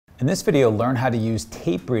In this video, learn how to use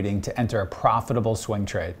tape reading to enter a profitable swing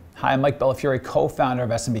trade. Hi, I'm Mike Bellafiore, co-founder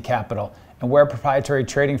of S&B Capital, and we're a proprietary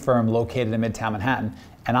trading firm located in Midtown Manhattan.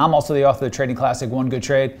 And I'm also the author of the trading classic, One Good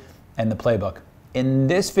Trade, and the Playbook. In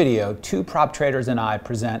this video, two prop traders and I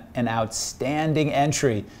present an outstanding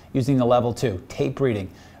entry using the level 2, tape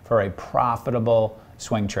reading, for a profitable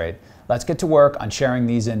swing trade. Let's get to work on sharing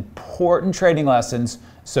these important trading lessons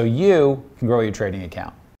so you can grow your trading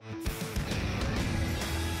account.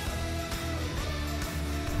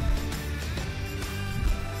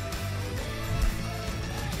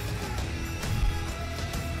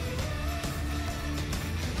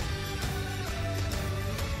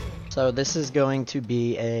 So this is going to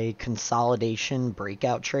be a consolidation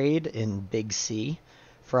breakout trade in Big C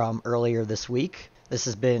from earlier this week. This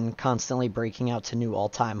has been constantly breaking out to new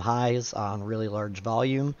all-time highs on really large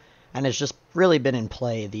volume, and it's just really been in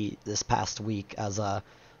play this past week as a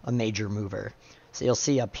major mover. So you'll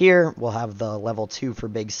see up here, we'll have the level 2 for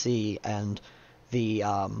Big C and the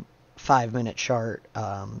 5-minute chart,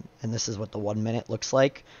 and this is what the 1 minute looks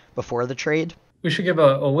like before the trade. We should give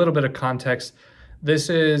a little bit of context. This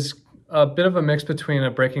is a bit of a mix between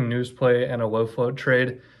a breaking news play and a low float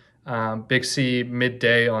trade. Big C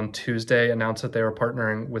midday on Tuesday announced that they were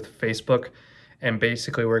partnering with Facebook, and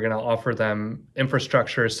basically we're going to offer them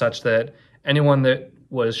infrastructure such that anyone that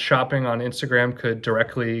was shopping on Instagram could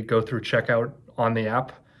directly go through checkout on the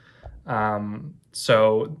app.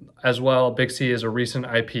 So as well, Big C is a recent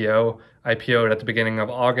IPO'd at the beginning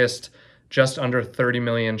of August, just under 30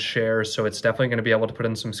 million shares. So it's definitely going to be able to put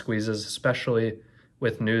in some squeezes, especially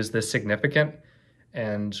with news this significant.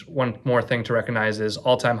 And one more thing to recognize is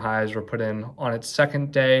all-time highs were put in on its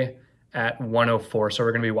second day at 104. So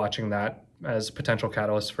we're going to be watching that as potential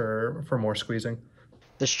catalyst for more squeezing.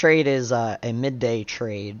 This trade is a midday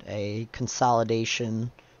trade, a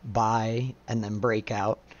consolidation buy and then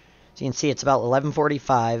breakout. So you can see it's about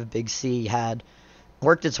 11:45. Big C had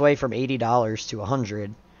worked its way from $80 to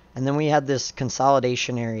 100. And then we had this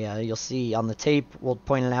consolidation area. You'll see on the tape, we'll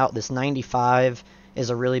point it out, this 95 is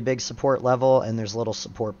a really big support level, and there's a little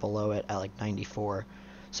support below it at like 94.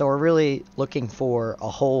 So we're really looking for a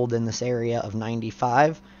hold in this area of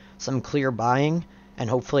 95, some clear buying, and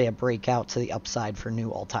hopefully a breakout to the upside for new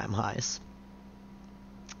all-time highs.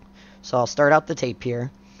 So I'll start out the tape here,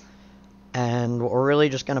 and what we're really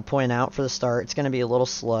just going to point out for the start, it's going to be a little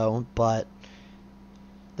slow, but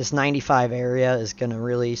this 95 area is going to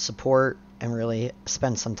really support and really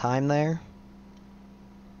spend some time there.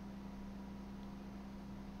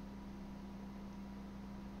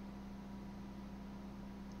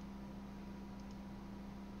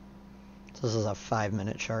 So this is a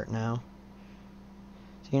 5-minute chart now.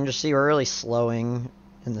 So you can just see we're really slowing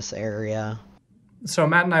in this area. So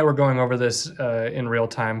Matt and I were going over this in real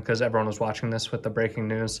time because everyone was watching this with the breaking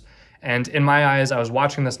news. And in my eyes, I was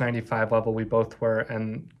watching this 95 level, we both were,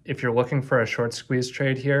 and if you're looking for a short squeeze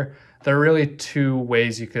trade here, there are really two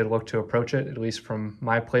ways you could look to approach it, at least from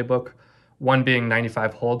my playbook. One being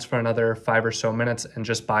 95 holds for another 5 or so minutes and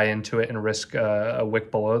just buy into it and risk a wick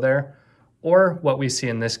below there. Or what we see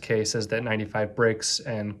in this case is that 95 breaks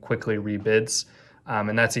and quickly rebids,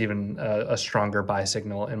 and that's even a stronger buy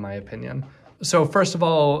signal in my opinion. So first of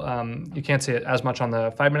all, you can't see it as much on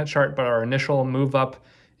the 5-minute chart, but our initial move up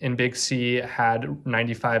in Big C had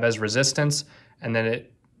 95 as resistance, and then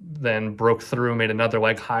it broke through, made another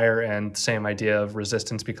leg higher, and same idea of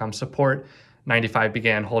resistance becomes support. 95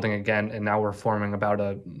 began holding again, and now we're forming about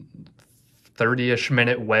a 30-ish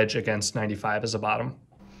minute wedge against 95 as a bottom.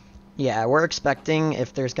 Yeah, we're expecting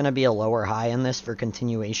if there's going to be a lower high in this for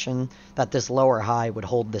continuation, that this lower high would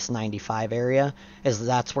hold this 95 area, as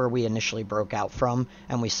that's where we initially broke out from,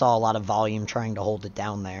 and we saw a lot of volume trying to hold it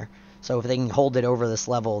down there. So if they can hold it over this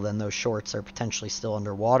level, then those shorts are potentially still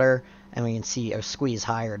underwater, and we can see a squeeze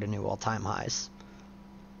higher to new all-time highs.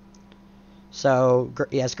 So,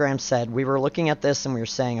 as Graham said, we were looking at this and we were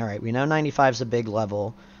saying, all right, we know 95 is a big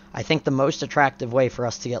level. I think the most attractive way for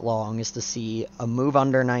us to get long is to see a move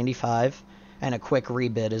under 95 and a quick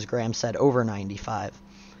rebid, as Graham said, over 95.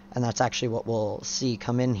 And that's actually what we'll see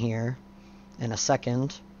come in here in a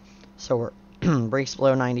second. So we're breaks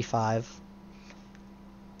below 95.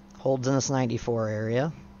 Holds in this 94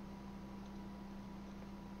 area.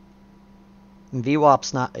 And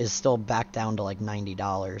VWAP is still back down to like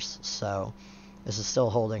 $90, so this is still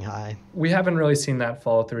holding high. We haven't really seen that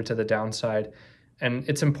follow through to the downside, and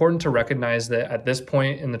it's important to recognize that at this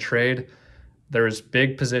point in the trade, there's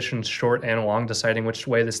big positions short and long deciding which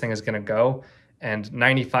way this thing is going to go, and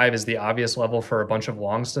 95 is the obvious level for a bunch of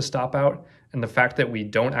longs to stop out, And the fact that we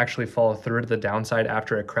don't actually follow through to the downside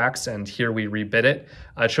after it cracks, and here we rebid it,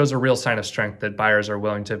 it shows a real sign of strength that buyers are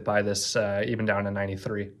willing to buy this even down to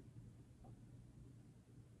 93.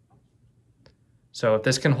 So if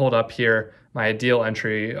this can hold up here, our ideal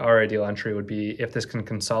entry would be if this can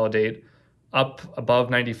consolidate up above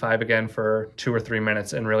 95 again for 2 or 3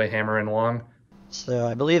 minutes and really hammer in long. So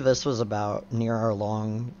I believe this was about near our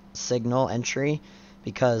long signal entry,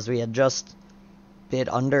 because we had just bid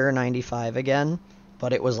under 95 again,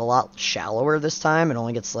 but it was a lot shallower this time. It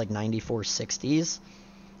only gets like 94.60s,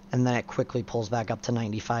 and then it quickly pulls back up to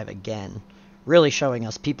 95 again, really showing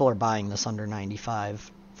us people are buying this under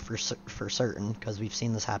 95 for certain, because we've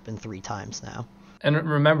seen this happen 3 times now. And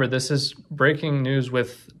remember, this is breaking news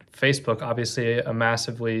with Facebook, obviously a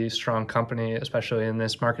massively strong company, especially in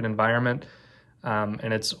this market environment.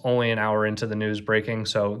 And it's only an hour into the news breaking,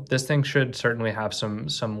 so this thing should certainly have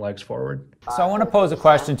some legs forward. So I want to pose a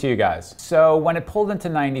question to you guys. So when it pulled into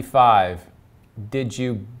 95, did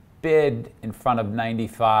you bid in front of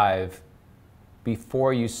 95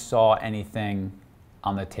 before you saw anything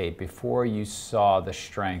on the tape, before you saw the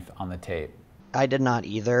strength on the tape? I did not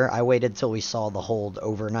either. I waited till we saw the hold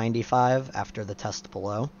over 95 after the test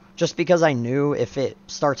below, just because I knew if it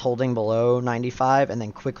starts holding below 95 and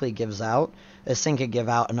then quickly gives out, this thing could give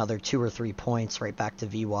out another 2 or 3 points right back to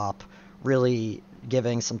VWAP, really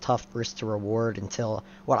giving some tough risk to reward until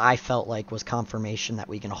what I felt like was confirmation that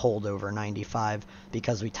we can hold over 95,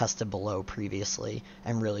 because we tested below previously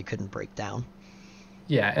and really couldn't break down.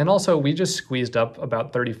 Yeah, and also we just squeezed up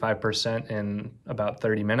about 35% in about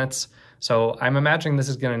 30 minutes. So I'm imagining this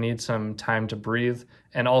is going to need some time to breathe.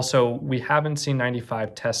 And also, we haven't seen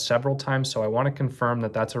 95 test several times, so I want to confirm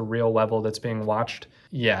that that's a real level that's being watched.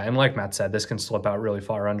 Yeah, and like Matt said, this can slip out really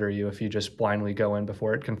far under you if you just blindly go in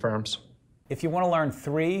before it confirms. If you want to learn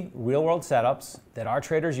 3 real-world setups that our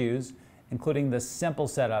traders use, including the simple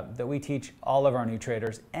setup that we teach all of our new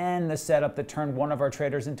traders, and the setup that turned one of our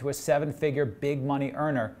traders into a 7-figure big money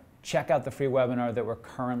earner, check out the free webinar that we're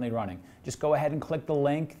currently running. Just go ahead and click the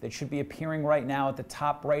link that should be appearing right now at the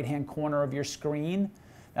top right-hand corner of your screen.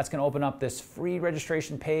 That's going to open up this free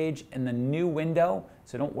registration page in the new window,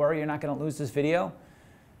 so don't worry, you're not going to lose this video.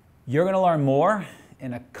 You're going to learn more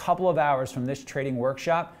in a couple of hours from this trading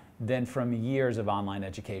workshop than from years of online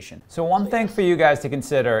education. So one thing for you guys to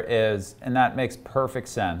consider is, and that makes perfect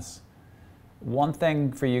sense, one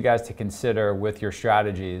thing for you guys to consider with your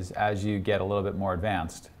strategies as you get a little bit more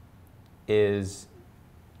advanced is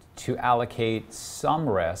to allocate some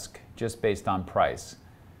risk just based on price.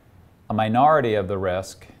 A minority of the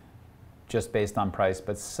risk just based on price,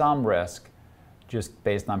 but some risk just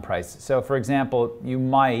based on price. So for example, you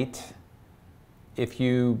might, if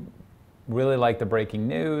you really like the breaking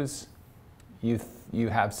news, you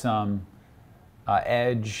have some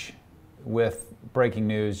edge with breaking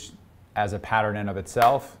news as a pattern in of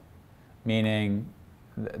itself, meaning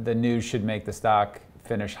the news should make the stock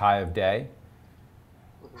finish high of day.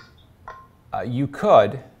 You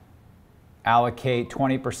could allocate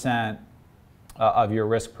 20% of your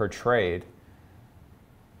risk per trade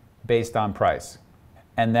based on price,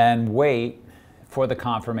 and then wait for the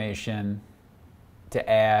confirmation to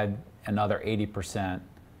add another 80%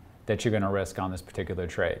 that you're going to risk on this particular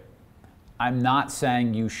trade. I'm not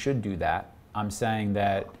saying you should do that. I'm saying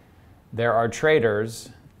that there are traders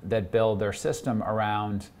that build their system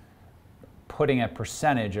around putting a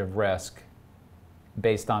percentage of risk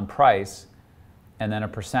based on price, and then a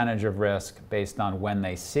percentage of risk based on when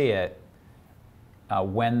they see it,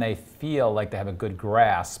 when they feel like they have a good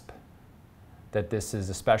grasp that this is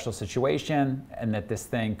a special situation and that this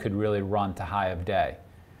thing could really run to high of day.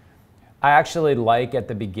 I actually like at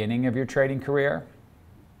the beginning of your trading career,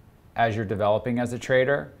 as you're developing as a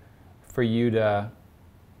trader, for you to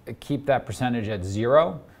keep that percentage at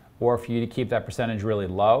 0, or for you to keep that percentage really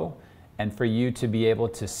low, and for you to be able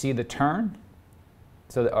to see the turn,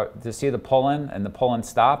 so to see the pull-in and the pull-in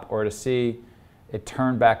stop, or to see it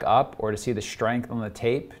turn back up, or to see the strength on the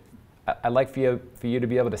tape. I'd like for you to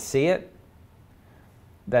be able to see it,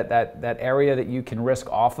 that area that you can risk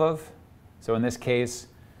off of. So in this case,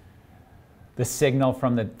 the signal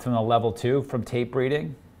from the level 2 from tape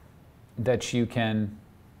reading that you can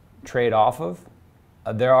trade off of.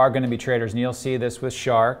 There are going to be traders, and you'll see this with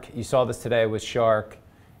Shark. You saw this today with Shark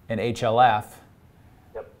and HLF,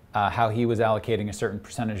 how he was allocating a certain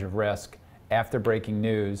percentage of risk after breaking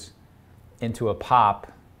news into a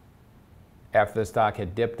pop after the stock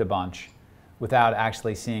had dipped a bunch without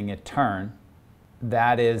actually seeing it turn.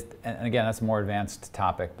 That is, and again, that's a more advanced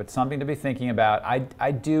topic, but something to be thinking about.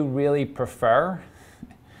 I do really prefer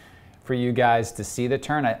for you guys to see the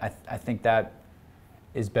turn. I think that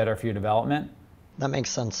is better for your development. That makes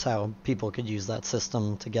sense how people could use that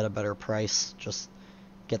system to get a better price, just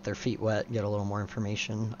get their feet wet, get a little more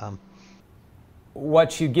information.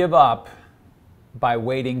 What you give up by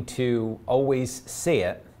waiting to always see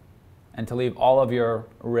it and to leave all of your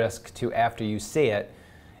risk to after you see it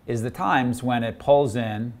is the times when it pulls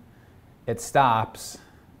in, it stops,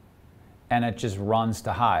 and it just runs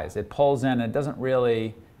to highs. It pulls in, it doesn't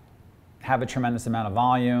really have a tremendous amount of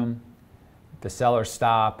volume. The sellers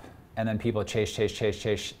stop, and then people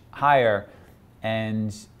chase higher,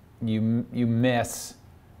 and you miss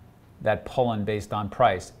that pull-in based on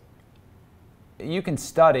price. You can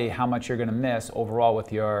study how much you're going to miss overall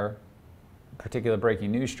with your particular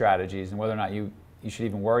breaking news strategies and whether or not you should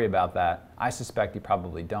even worry about that. I suspect you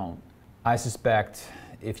probably don't. I suspect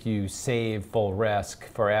if you save full risk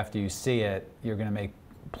for after you see it, you're going to make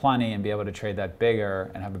plenty and be able to trade that bigger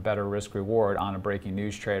and have a better risk reward on a breaking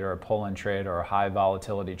news trade or a pull-in trade or a high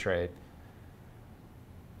volatility trade.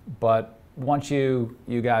 But want you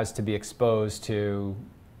guys to be exposed to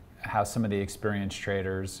how some of the experienced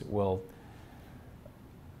traders will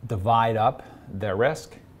divide up their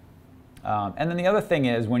risk. And then the other thing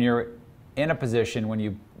is when you're in a position, when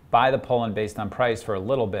you buy the pull-in based on price for a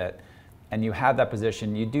little bit and you have that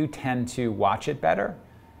position, you do tend to watch it better.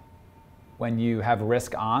 When you have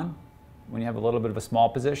risk on, when you have a little bit of a small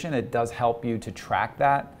position, it does help you to track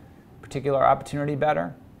that particular opportunity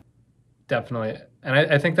better. Definitely. And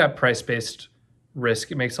I think that price-based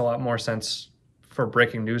risk, it makes a lot more sense for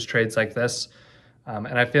breaking news trades like this.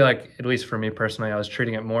 And I feel like, at least for me personally, I was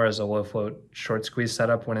treating it more as a low float short squeeze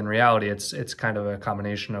setup when in reality it's kind of a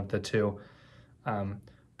combination of the two.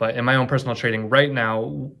 But in my own personal trading right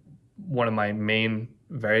now, one of my main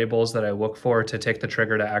variables that I look for to take the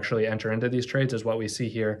trigger to actually enter into these trades is what we see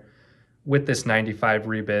here with this 95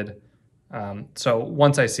 rebid. So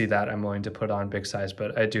once I see that, I'm willing to put on big size,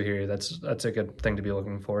 but I do hear you. That's a good thing to be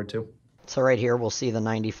looking forward to. So right here, we'll see the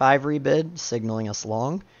 95 rebid signaling us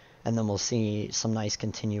long, and then we'll see some nice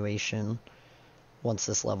continuation once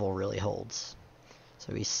this level really holds.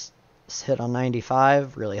 So we hit on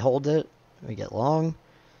 95, really hold it, we get long.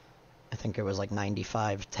 I think it was like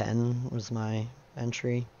 95.10 was my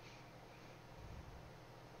entry.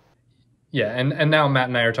 Yeah, and now Matt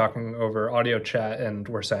and I are talking over audio chat, and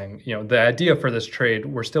we're saying, the idea for this trade,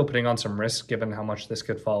 we're still putting on some risk given how much this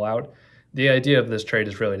could fall out. The idea of this trade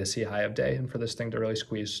is really to see high of day and for this thing to really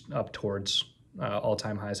squeeze up towards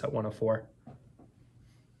all-time highs at 104.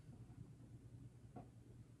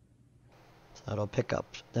 So it'll pick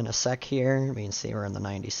up in a sec here. We can see we're in the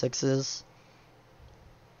 96s.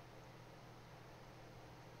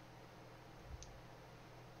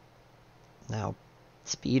 Now,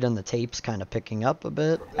 speed on the tape's kind of picking up a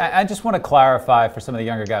bit. I just want to clarify for some of the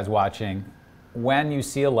younger guys watching, when you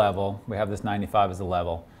see a level, we have this 95 as a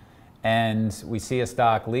level, and we see a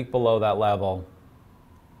stock leak below that level,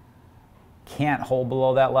 can't hold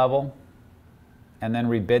below that level, and then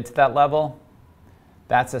rebid to that level,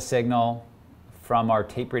 that's a signal from our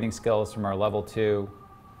tape reading skills, from our level 2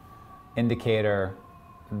 indicator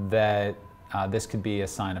that this could be a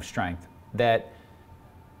sign of strength. That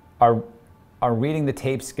our reading the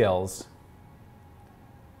tape skills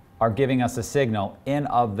are giving us a signal in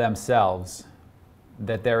of themselves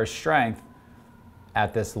that there is strength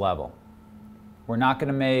at this level. We're not going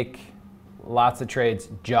to make lots of trades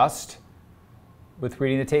just with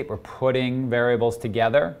reading the tape. We're putting variables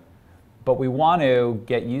together, but we want to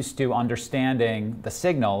get used to understanding the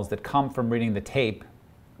signals that come from reading the tape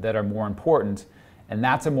that are more important, and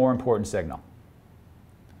that's a more important signal.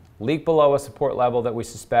 Leak below a support level that we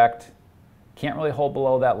suspect, can't really hold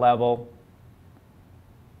below that level,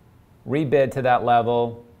 rebid to that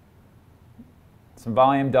level, some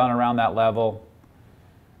volume done around that level,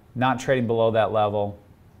 not trading below that level,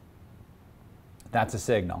 that's a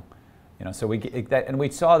signal. So we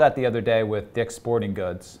saw that the other day with Dick's Sporting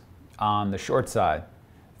Goods on the short side.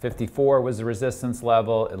 54 was the resistance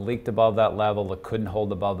level, it leaked above that level, it couldn't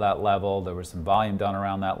hold above that level, there was some volume done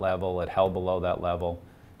around that level, it held below that level,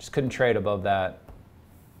 just couldn't trade above that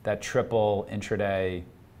triple intraday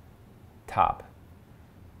top.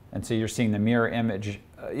 And so you're seeing the mirror image,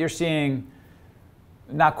 you're seeing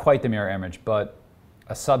not quite the mirror image, but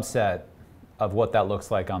a subset of what that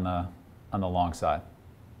looks like on the long side.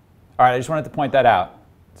 All right, I just wanted to point that out.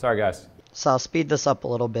 Sorry, guys. So I'll speed this up a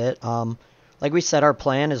little bit. Like we said, our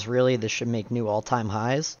plan is really this should make new all-time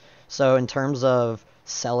highs. So in terms of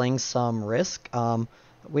selling some risk, I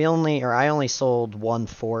only sold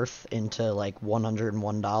 1/4 into like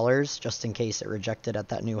 $101 just in case it rejected at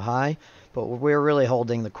that new high. But we're really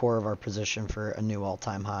holding the core of our position for a new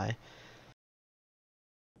all-time high.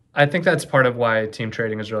 I think that's part of why team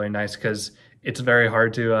trading is really nice, because it's very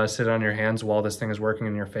hard to sit on your hands while this thing is working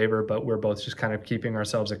in your favor, but we're both just kind of keeping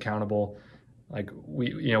ourselves accountable. Like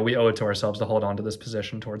we owe it to ourselves to hold on to this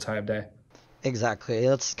position towards high of day. Exactly.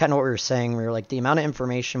 That's kind of what we were saying. We were like, the amount of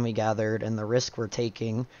information we gathered and the risk we're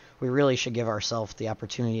taking, we really should give ourselves the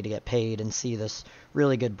opportunity to get paid and see this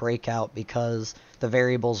really good breakout, because the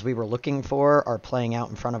variables we were looking for are playing out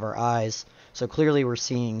in front of our eyes. So clearly we're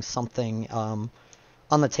seeing something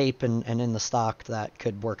on the tape and in the stock that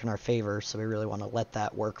could work in our favor. So we really want to let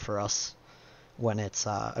that work for us when it's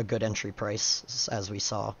a good entry price, as we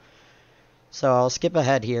saw. So I'll skip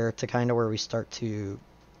ahead here to kind of where we start to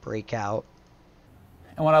break out.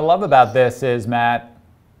 And what I love about this is, Matt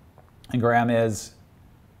and Graham, is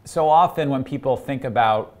so often when people think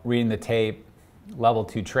about reading the tape, level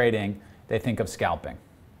 2 trading, they think of scalping.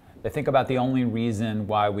 They think about the only reason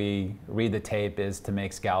why we read the tape is to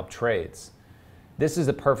make scalp trades. This is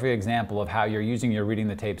a perfect example of how you're using your reading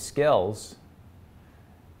the tape skills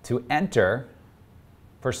to enter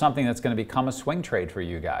for something that's going to become a swing trade for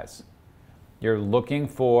you guys. You're looking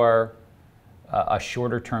for a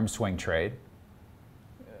shorter term swing trade,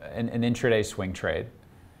 an intraday swing trade.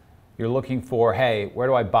 You're looking for, hey, where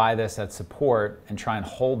do I buy this at support and try and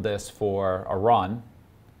hold this for a run?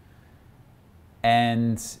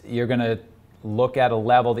 And you're going to look at a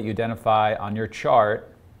level that you identify on your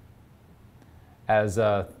chart as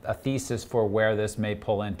a thesis for where this may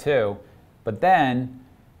pull into. But then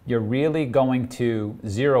you're really going to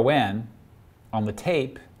zero in on the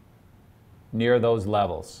tape near those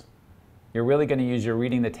levels. You're really going to use your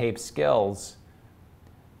reading the tape skills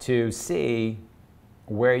to see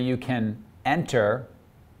where you can enter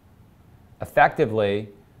effectively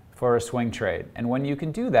for a swing trade. And when you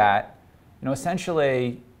can do that,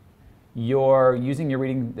 essentially you're using your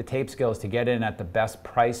reading the tape skills to get in at the best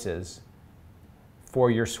prices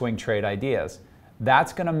for your swing trade ideas.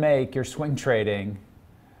 That's going to make your swing trading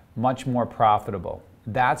much more profitable.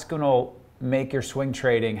 That's going to make your swing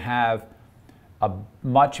trading have a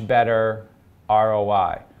much better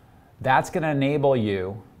ROI. That's going to enable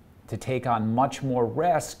you to take on much more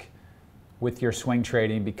risk with your swing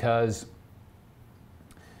trading, because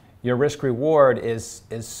your risk reward is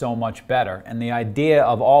so much better. And the idea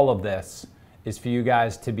of all of this is for you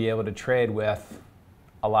guys to be able to trade with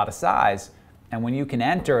a lot of size. And when you can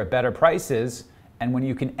enter at better prices, and when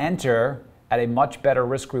you can enter at a much better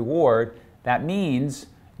risk reward, that means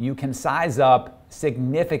you can size up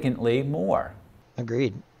significantly more.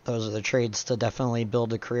 Agreed. Those are the trades to definitely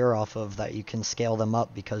build a career off of, that you can scale them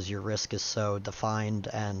up because your risk is so defined.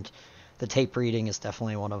 And the tape reading is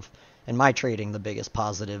definitely one of, in my trading, the biggest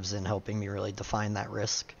positives in helping me really define that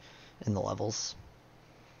risk in the levels.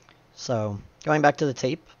 So going back to the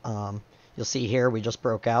tape, you'll see here we just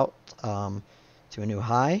broke out to a new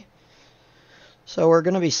high. So we're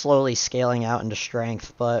going to be slowly scaling out into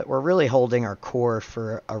strength, but we're really holding our core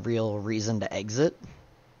for a real reason to exit.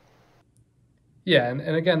 Yeah, and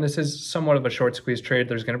again, this is somewhat of a short squeeze trade.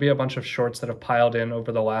 There's going to be a bunch of shorts that have piled in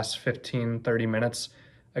over the last 15, 30 minutes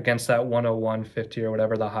against that 101.50 or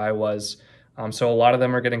whatever the high was. So a lot of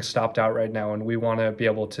them are getting stopped out right now, and we want to be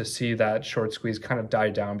able to see that short squeeze kind of die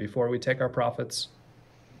down before we take our profits.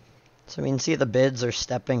 So we can see the bids are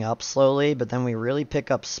stepping up slowly, but then we really pick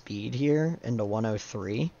up speed here into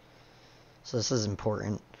 103. So this is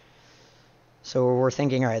important. So we're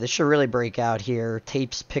thinking, all right, this should really break out here.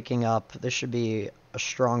 Tape's picking up. This should be a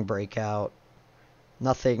strong breakout.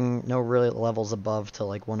 Nothing, no really levels above to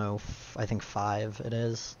like 10, I think 5 it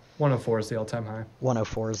is. 104 is the all-time high.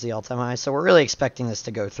 104 is the all-time high. So we're really expecting this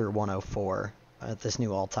to go through 104 at this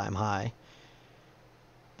new all-time high.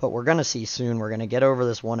 But we're going to see soon, we're going to get over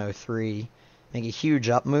this 103, make a huge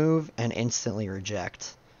up move, and instantly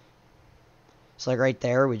reject. So like right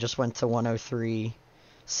there, we just went to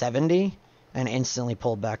 103.70 and instantly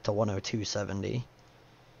pulled back to 102.70.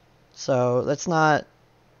 So that's not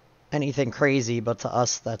anything crazy, but to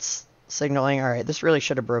us that's signaling, all right, this really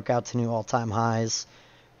should have broke out to new all-time highs.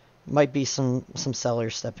 Might be some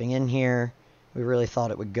sellers stepping in here. We really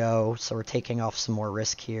thought it would go, so we're taking off some more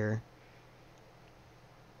risk here.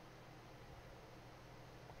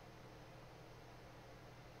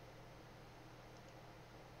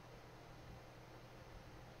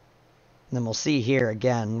 And then we'll see here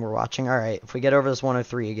again, we're watching, all right, if we get over this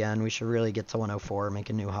 103 again, we should really get to 104, make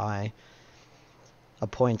a new high. A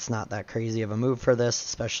point's not that crazy of a move for this,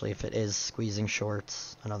 especially if it is squeezing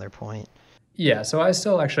shorts, another point. Yeah, so I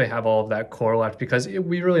still actually have all of that core left, because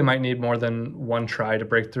we really might need more than one try to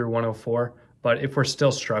break through 104. But if we're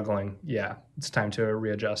still struggling, yeah, it's time to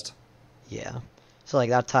readjust. Yeah. So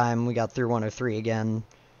like that time we got through 103 again,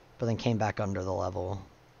 but then came back under the level.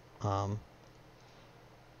 And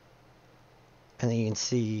then you can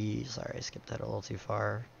see, sorry, I skipped that a little too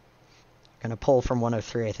far. Gonna pull from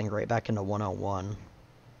 103, I think, right back into 101.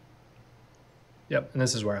 Yep, and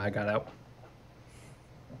this is where I got out.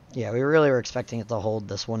 Yeah, we really were expecting it to hold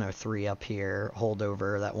this 103 up here, hold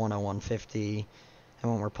over that 101.50,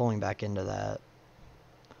 and when we're pulling back into that.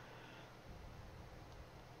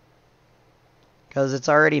 Because it's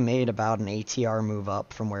already made about an ATR move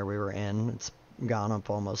up from where we were in. It's gone up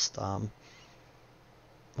almost, what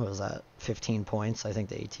was that, 15 points. I think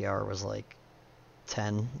the ATR was like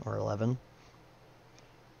 10 or 11.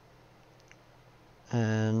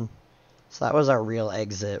 And so that was our real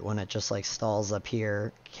exit when it just like stalls up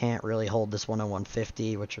here. Can't really hold this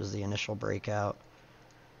 101.50, which was the initial breakout.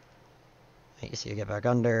 You see you get back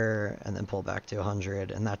under and then pull back to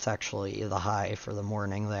 100, and that's actually the high for the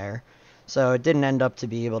morning there. So it didn't end up to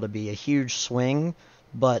be able to be a huge swing,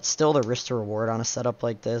 but still the risk to reward on a setup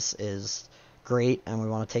like this is great, and we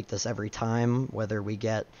want to take this every time, whether we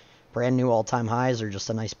get brand new all-time highs or just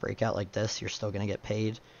a nice breakout like this, you're still going to get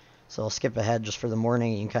paid. So I'll skip ahead just for the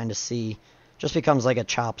morning. You can kind of see, just becomes like a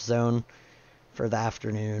chop zone for the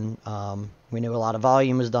afternoon. We knew a lot of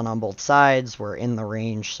volume was done on both sides. We're in the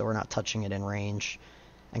range, so we're not touching it in range,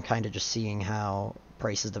 and kind of just seeing how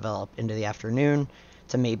prices develop into the afternoon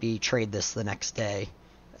to maybe trade this the next day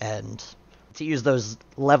and to use those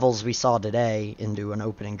levels we saw today into an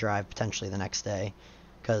opening drive potentially the next day,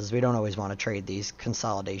 because we don't always want to trade these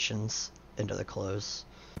consolidations into the close.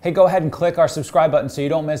 Hey, go ahead and click our subscribe button so you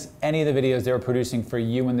don't miss any of the videos that we're producing for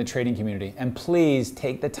you in the trading community. And please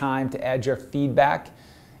take the time to add your feedback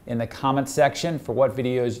in the comments section for what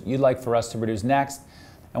videos you'd like for us to produce next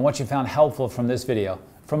and what you found helpful from this video.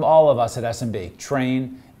 From all of us at SMB,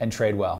 train and trade well.